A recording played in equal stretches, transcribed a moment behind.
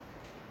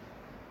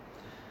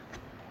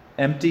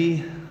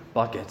Empty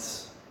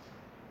buckets.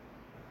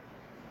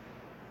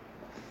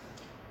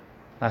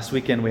 Last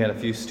weekend, we had a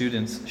few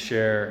students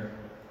share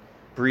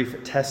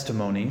brief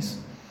testimonies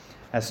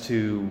as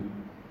to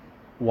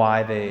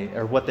what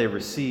they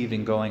received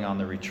in going on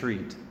the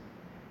retreat.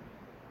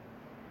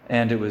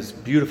 And it was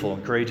beautiful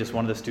and courageous.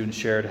 One of the students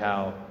shared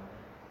how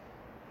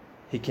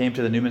he came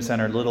to the Newman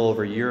Center a little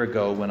over a year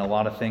ago when a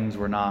lot of things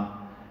were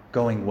not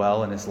going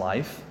well in his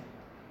life.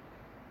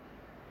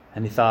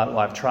 And he thought, well,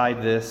 I've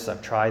tried this,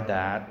 I've tried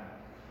that.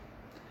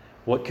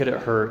 What could it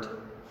hurt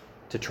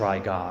to try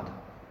God?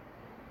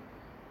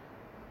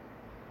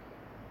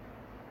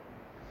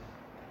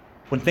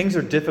 When things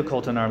are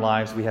difficult in our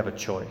lives, we have a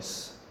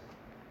choice.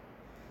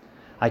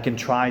 I can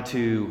try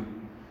to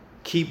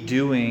keep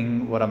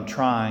doing what I'm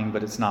trying,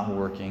 but it's not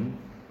working.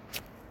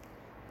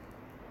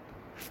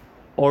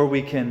 Or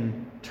we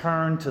can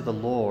turn to the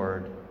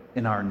Lord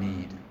in our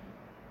need.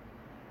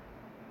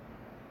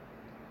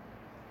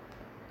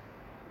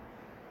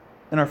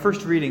 In our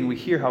first reading, we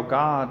hear how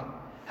God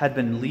had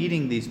been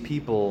leading these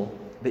people,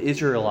 the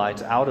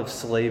Israelites, out of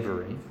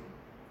slavery.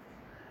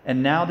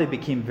 And now they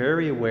became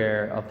very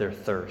aware of their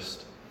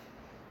thirst.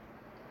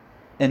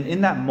 And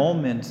in that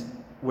moment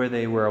where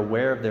they were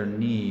aware of their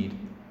need,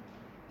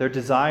 their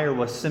desire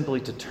was simply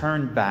to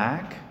turn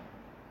back,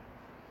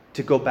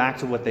 to go back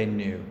to what they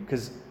knew.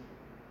 Because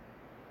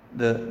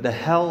the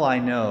hell I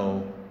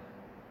know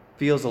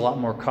feels a lot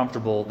more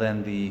comfortable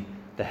than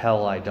the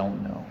hell I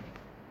don't know.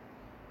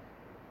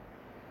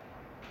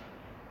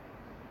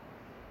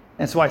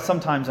 And so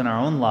sometimes in our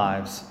own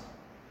lives,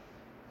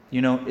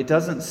 it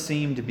doesn't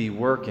seem to be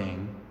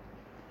working,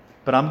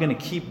 but I'm going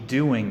to keep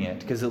doing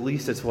it because at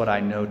least it's what I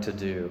know to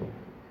do.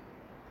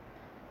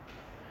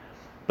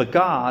 But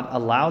God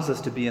allows us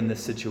to be in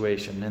this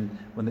situation. And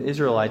when the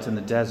Israelites in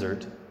the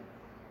desert,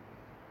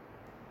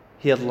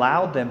 He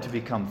allowed them to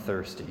become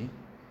thirsty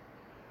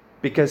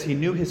because He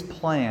knew His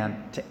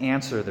plan to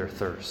answer their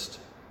thirst.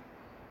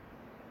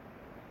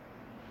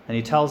 And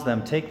He tells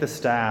them, take the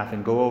staff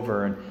and go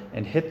over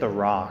and hit the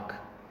rock.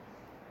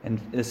 And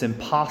this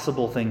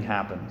impossible thing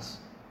happens.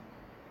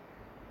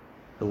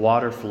 The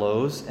water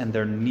flows and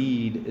their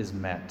need is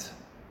met.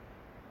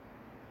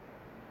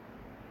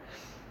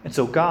 And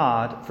so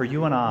God, for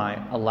you and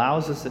I,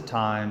 allows us at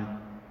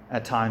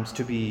times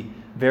to be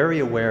very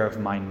aware of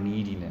my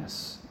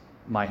neediness,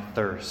 my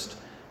thirst,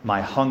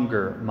 my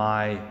hunger,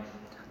 my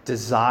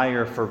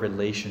desire for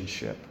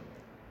relationship.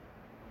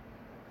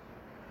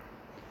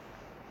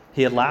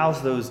 He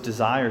allows those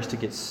desires to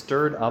get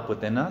stirred up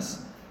within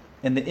us,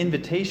 and the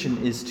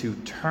invitation is to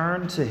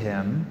turn to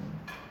Him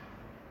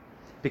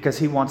because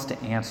He wants to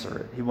answer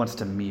it. He wants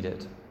to meet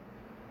it.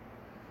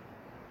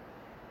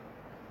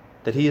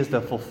 That He is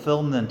the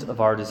fulfillment of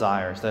our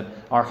desires, that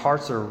our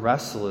hearts are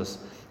restless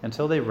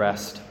until they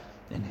rest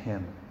in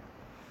Him.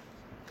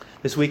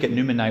 This week at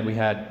Newman Night, we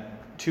had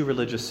two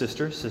religious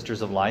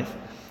sisters of life,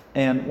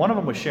 and one of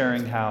them was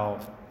sharing how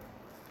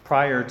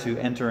prior to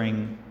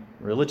entering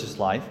religious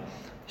life,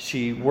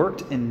 she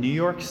worked in New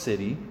York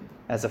City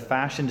as a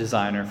fashion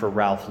designer for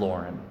Ralph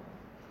Lauren.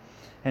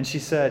 And she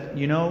said,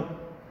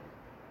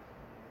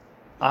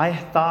 I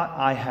thought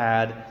I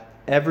had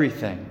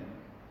everything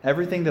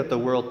that the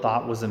world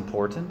thought was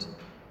important,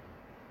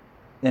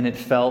 and it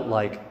felt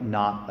like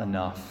not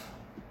enough.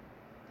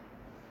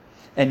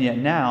 And yet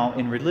now,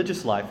 in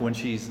religious life, when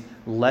she's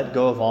let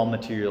go of all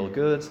material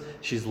goods,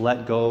 she's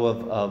let go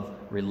of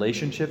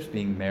relationships,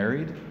 being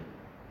married,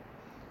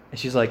 and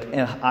she's like,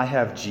 I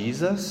have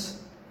Jesus,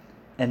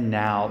 and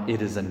now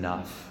it is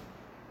enough.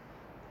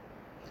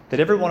 That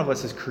every one of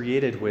us is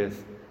created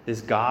with this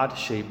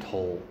God-shaped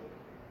hole.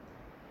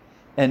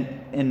 And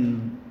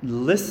in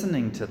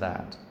listening to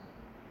that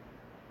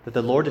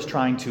the Lord is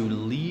trying to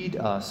lead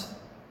us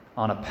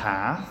on a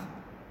path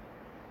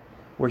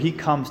where He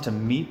comes to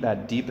meet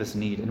that deepest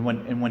need. And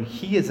when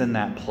He is in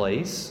that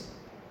place,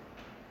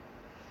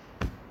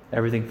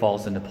 everything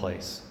falls into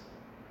place.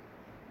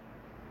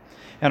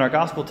 In our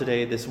gospel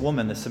today, this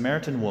woman, the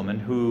Samaritan woman,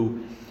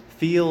 who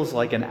feels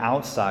like an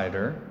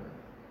outsider,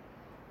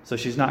 so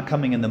she's not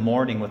coming in the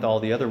morning with all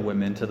the other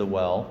women to the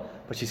well,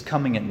 but she's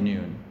coming at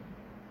noon.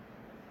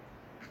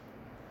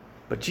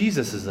 But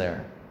Jesus is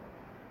there.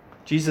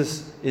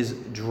 Jesus is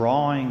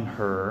drawing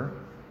her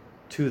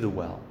to the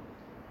well.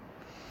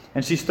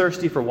 And she's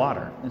thirsty for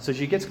water. And so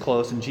she gets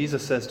close, and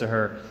Jesus says to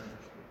her,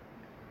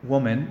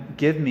 "Woman,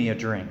 give me a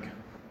drink."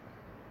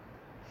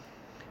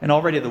 And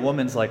already the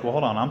woman's like, well,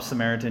 hold on, I'm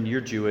Samaritan, you're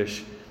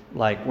Jewish.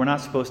 Like, we're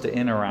not supposed to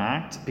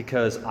interact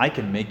because I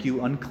can make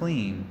you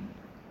unclean.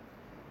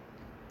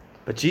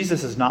 But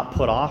Jesus is not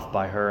put off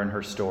by her and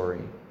her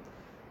story.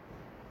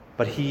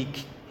 But he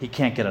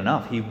can't get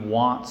enough. He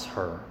wants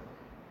her.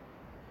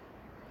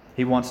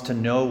 He wants to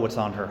know what's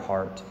on her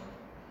heart.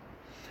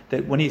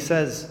 That when He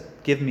says,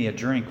 give me a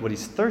drink, what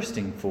He's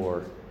thirsting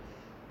for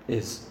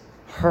is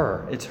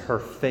her. It's her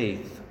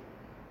faith.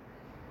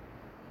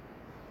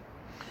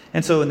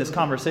 And so in this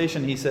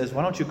conversation, He says,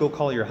 why don't you go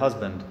call your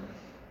husband?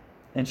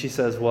 And she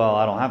says, well,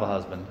 I don't have a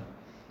husband.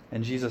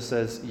 And Jesus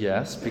says,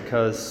 yes,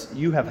 because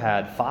you have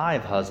had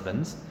 5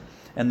 husbands,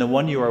 and the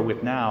one you are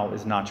with now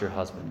is not your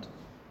husband.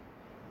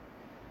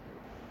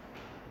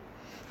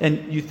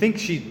 And you think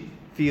she'd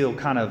feel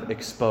kind of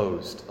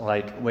exposed,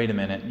 like, wait a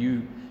minute,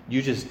 you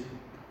just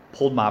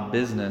pulled my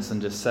business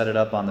and just set it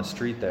up on the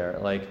street there.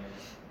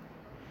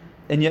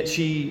 And yet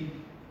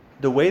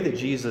the way that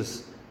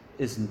Jesus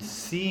is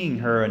seeing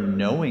her and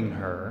knowing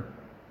her,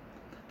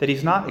 that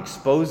he's not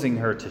exposing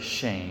her to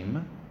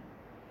shame,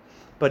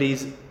 but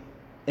he's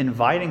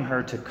inviting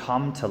her to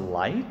come to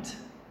light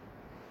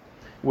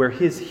where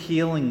his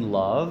healing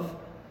love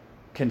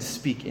can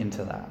speak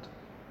into that.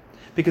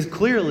 Because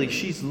clearly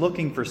she's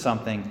looking for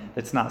something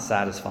that's not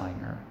satisfying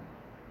her.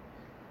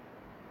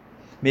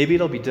 Maybe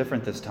it'll be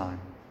different this time.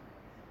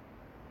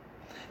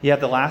 Yeah,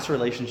 the last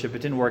relationship,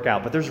 it didn't work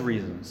out, but there's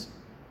reasons.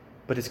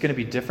 But it's going to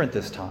be different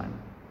this time.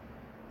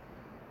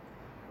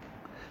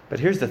 But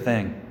here's the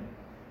thing.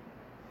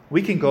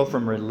 We can go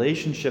from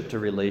relationship to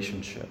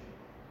relationship,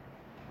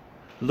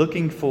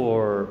 looking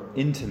for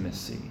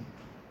intimacy.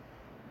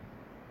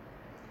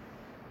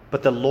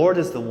 But the Lord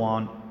is the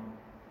one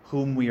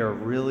whom we are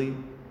really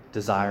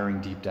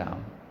desiring deep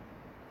down.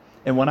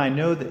 And when I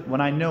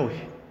know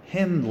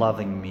him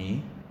loving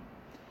me,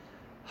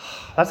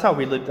 that's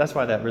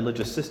why that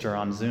religious sister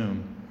on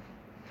Zoom,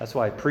 that's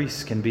why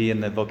priests can be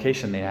in the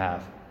vocation they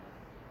have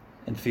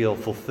and feel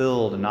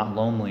fulfilled and not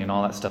lonely and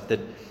all that stuff.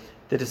 That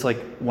it's like,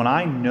 when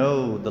I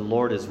know the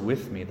Lord is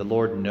with me, the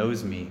Lord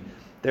knows me,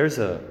 there's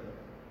a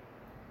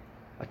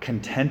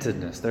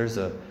contentedness, there's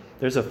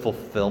a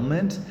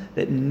fulfillment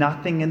that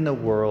nothing in the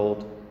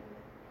world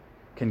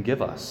can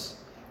give us.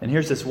 And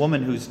here's this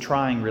woman who's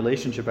trying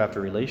relationship after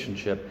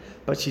relationship,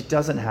 but she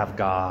doesn't have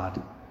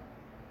God.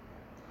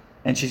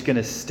 And she's going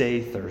to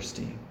stay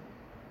thirsty.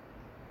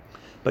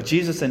 But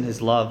Jesus in his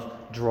love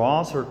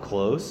draws her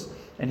close,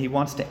 and he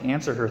wants to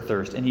answer her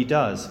thirst, and he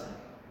does.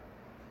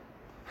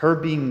 Her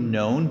being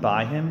known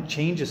by him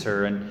changes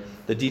her, and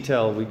the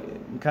detail,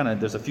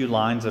 there's a few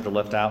lines that are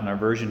left out in our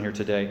version here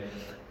today,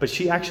 but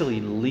she actually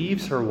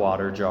leaves her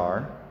water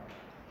jar,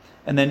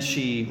 and then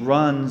she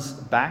runs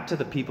back to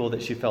the people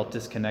that she felt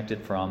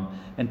disconnected from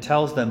and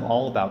tells them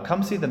all about,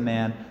 come see the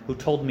man who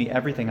told me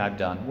everything I've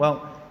done.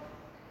 Well,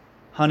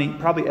 honey,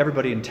 probably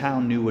everybody in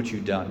town knew what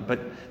you'd done,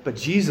 but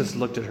Jesus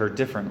looked at her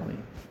differently.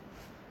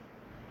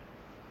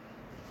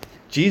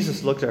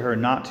 Jesus looked at her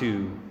not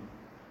to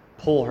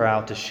pull her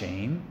out to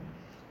shame,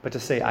 but to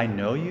say, I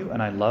know you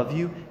and I love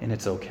you and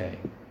it's okay.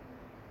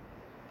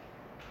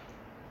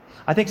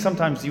 I think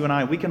sometimes you and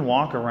I, we can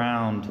walk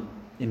around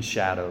in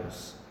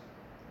shadows,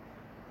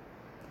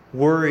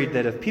 worried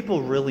that if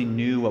people really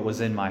knew what was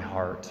in my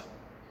heart,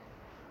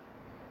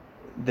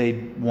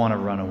 they'd want to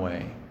run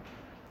away.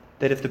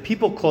 That if the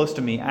people close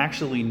to me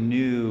actually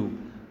knew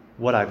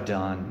what I've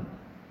done,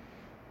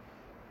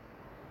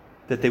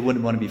 that they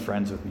wouldn't want to be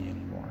friends with me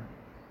anymore.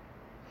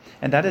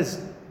 And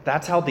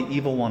that's how the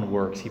evil one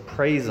works. He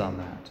preys on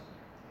that.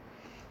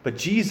 But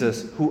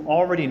Jesus, who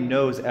already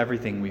knows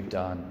everything we've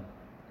done,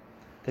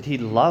 that he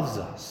loves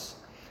us,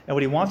 and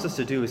what he wants us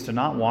to do is to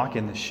not walk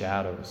in the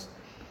shadows,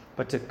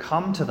 but to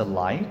come to the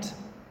light,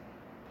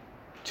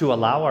 to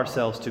allow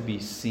ourselves to be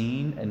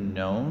seen and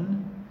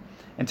known,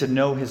 and to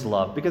know his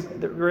love. Because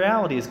the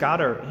reality is he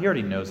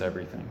already knows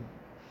everything.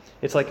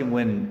 It's like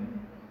when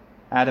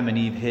Adam and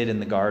Eve hid in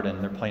the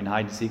garden, they're playing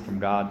hide and seek from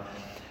God,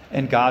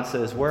 and God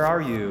says, where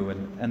are you?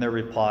 And their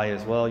reply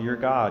is, well, you're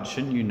God.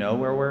 Shouldn't you know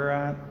where we're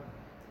at?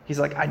 He's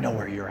like, I know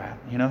where you're at,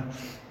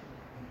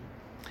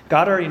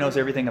 God already knows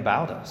everything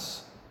about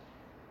us.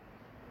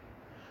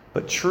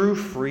 But true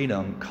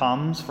freedom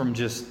comes from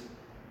just,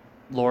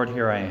 Lord,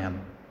 here I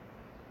am.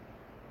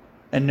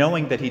 And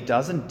knowing that he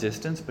doesn't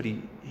distance, but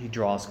he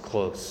draws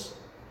close.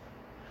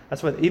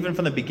 That's what, even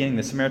from the beginning,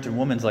 the Samaritan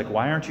woman's like,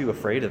 why aren't you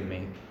afraid of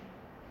me?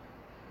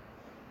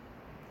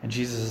 And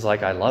Jesus is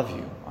like, I love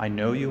you. I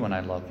know you and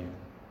I love you.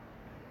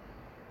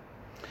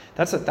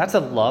 That's a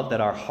love that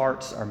our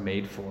hearts are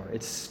made for.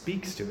 It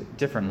speaks to it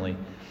differently.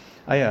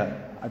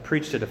 I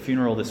preached at a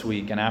funeral this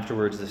week, and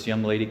afterwards this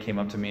young lady came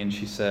up to me and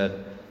she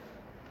said,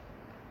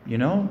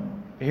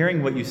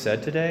 hearing what you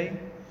said today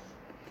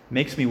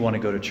makes me want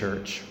to go to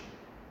church.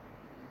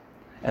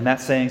 And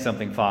that's saying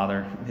something,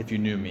 Father, if you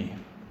knew me.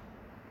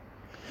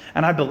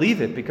 And I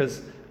believe it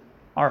because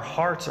our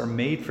hearts are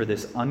made for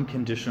this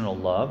unconditional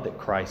love that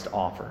Christ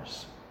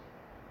offers.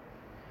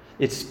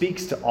 It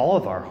speaks to all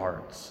of our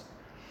hearts.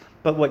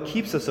 But what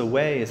keeps us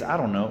away is,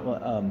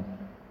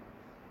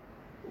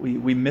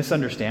 we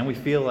misunderstand. We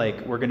feel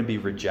like we're going to be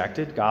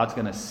rejected. God's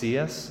going to see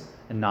us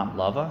and not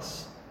love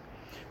us.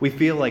 We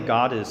feel like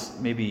God is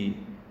maybe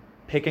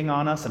picking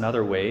on us in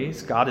other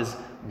ways. God is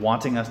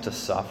wanting us to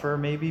suffer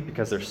maybe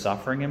because there's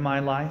suffering in my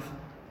life.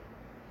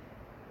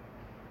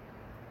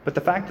 But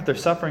the fact that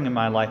there's suffering in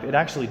my life, it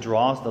actually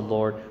draws the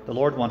Lord. The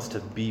Lord wants to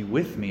be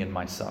with me in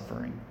my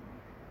suffering.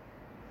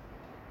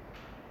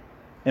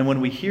 And when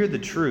we hear the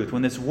truth,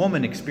 when this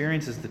woman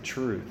experiences the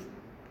truth,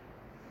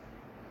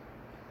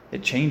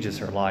 it changes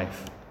her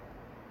life.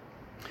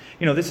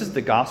 This is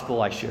the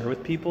gospel I share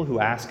with people who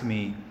ask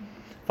me,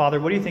 Father,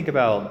 what do you think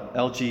about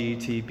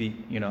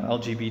LGBTQ?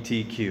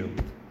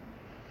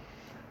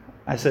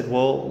 I said,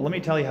 well, let me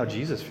tell you how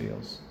Jesus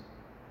feels.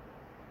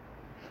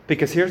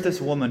 Because here's this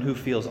woman who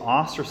feels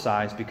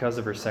ostracized because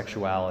of her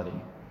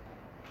sexuality.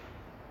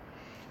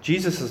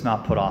 Jesus is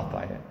not put off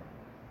by it.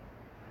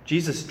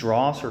 Jesus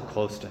draws her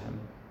close to him.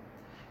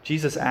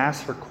 Jesus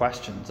asks her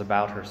questions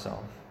about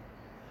herself.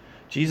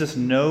 Jesus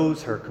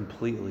knows her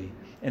completely.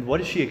 And what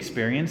does she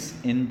experience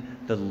in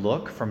the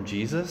look from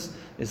Jesus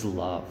is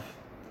love,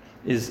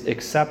 is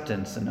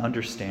acceptance and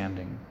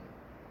understanding.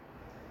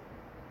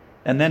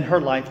 And then her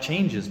life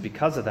changes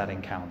because of that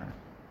encounter.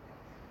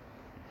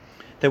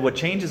 That what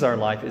changes our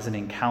life is an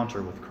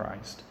encounter with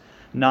Christ,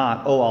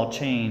 not, oh, I'll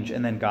change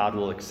and then God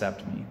will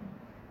accept me.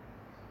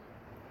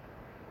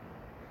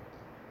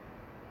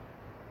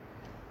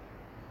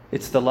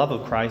 It's the love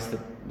of Christ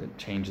that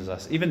changes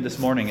us. Even this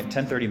morning at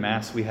 10:30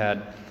 Mass, we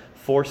had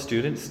 4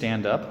 students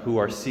stand up who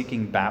are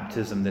seeking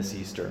baptism this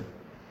Easter.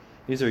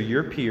 These are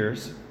your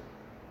peers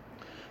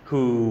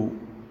who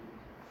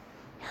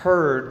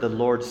heard the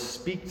Lord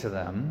speak to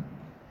them,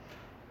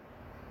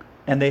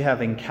 and they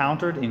have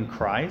encountered in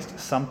Christ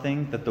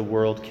something that the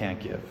world can't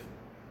give.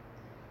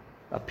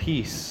 A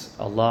peace,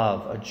 a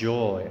love, a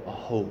joy, a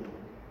hope.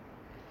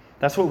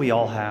 That's what we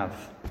all have.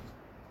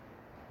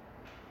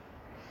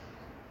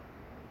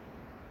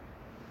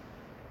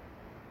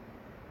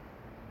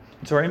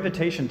 So our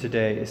invitation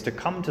today is to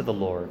come to the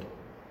Lord,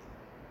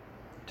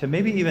 to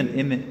maybe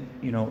even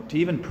to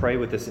even pray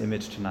with this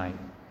image tonight.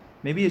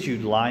 Maybe as you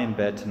lie in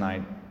bed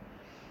tonight,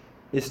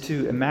 is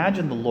to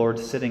imagine the Lord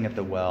sitting at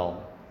the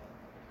well,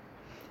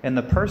 and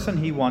the person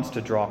he wants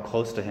to draw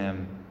close to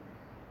him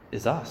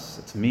is us.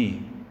 It's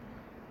me.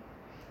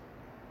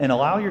 And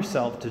allow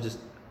yourself to just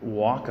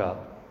walk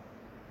up,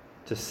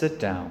 to sit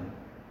down,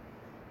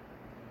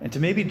 and to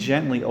maybe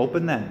gently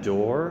open that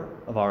door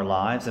of our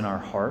lives and our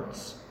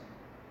hearts.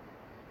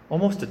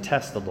 Almost to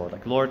test the Lord.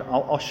 Like, Lord,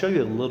 I'll show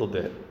you a little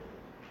bit.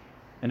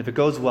 And if it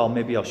goes well,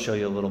 maybe I'll show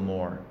you a little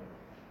more.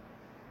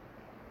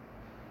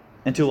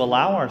 And to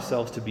allow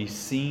ourselves to be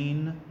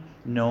seen,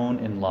 known,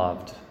 and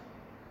loved.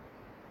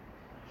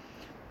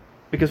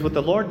 Because what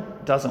the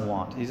Lord doesn't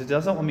want, He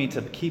doesn't want me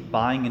to keep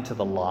buying into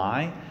the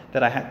lie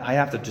that I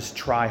have to just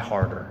try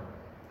harder.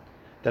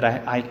 That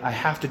I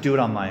have to do it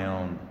on my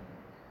own.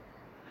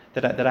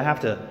 That I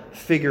have to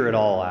figure it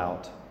all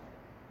out.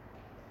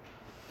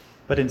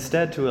 But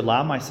instead to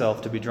allow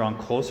myself to be drawn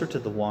closer to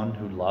the one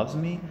who loves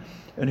me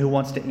and who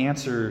wants to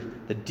answer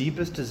the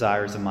deepest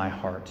desires of my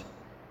heart.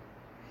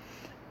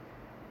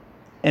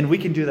 And we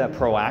can do that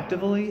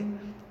proactively,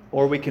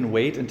 or we can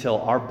wait until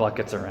our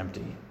buckets are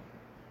empty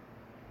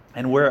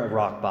and we're at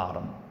rock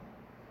bottom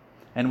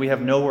and we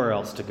have nowhere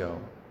else to go.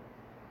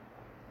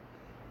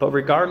 But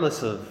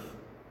regardless of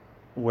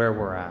where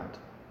we're at,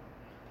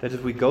 that as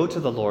we go to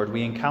the Lord,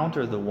 we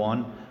encounter the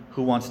one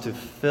who wants to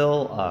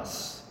fill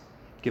us,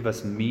 give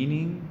us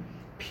meaning,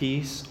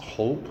 peace,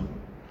 hope,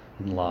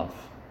 and love.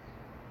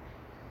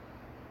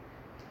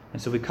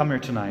 And so we come here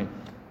tonight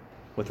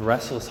with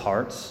restless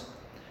hearts,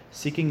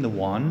 seeking the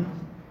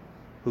one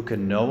who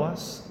can know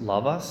us,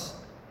 love us,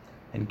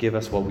 and give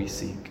us what we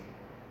seek.